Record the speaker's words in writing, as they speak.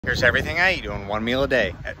Here's everything I eat in one meal a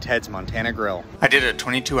day at Ted's Montana Grill. I did a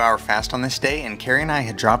 22-hour fast on this day, and Carrie and I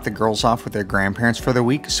had dropped the girls off with their grandparents for the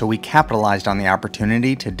week, so we capitalized on the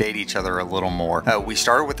opportunity to date each other a little more. We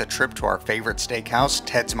started with a trip to our favorite steakhouse,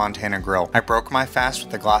 Ted's Montana Grill. I broke my fast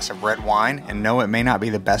with a glass of red wine, and no, it may not be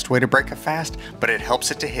the best way to break a fast, but it helps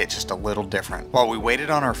it to hit just a little different. While we waited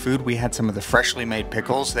on our food, we had some of the freshly made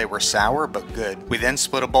pickles. They were sour, but good. We then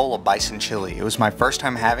split a bowl of bison chili. It was my first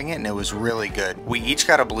time having it, and it was really good. We each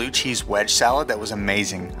got a blue cheese wedge salad that was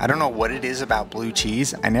amazing. I don't know what it is about blue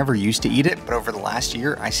cheese. I never used to eat it, but over the last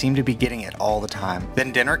year, I seem to be getting it all the time.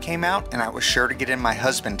 Then dinner came out, and I was sure to get in my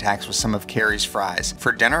husband tax with some of Carrie's fries.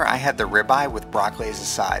 For dinner, I had the ribeye with broccoli as a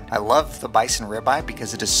side. I love the bison ribeye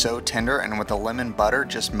because it is so tender, and with the lemon butter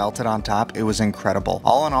just melted on top, it was incredible.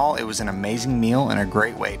 All in all, it was an amazing meal and a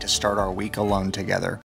great way to start our week alone together.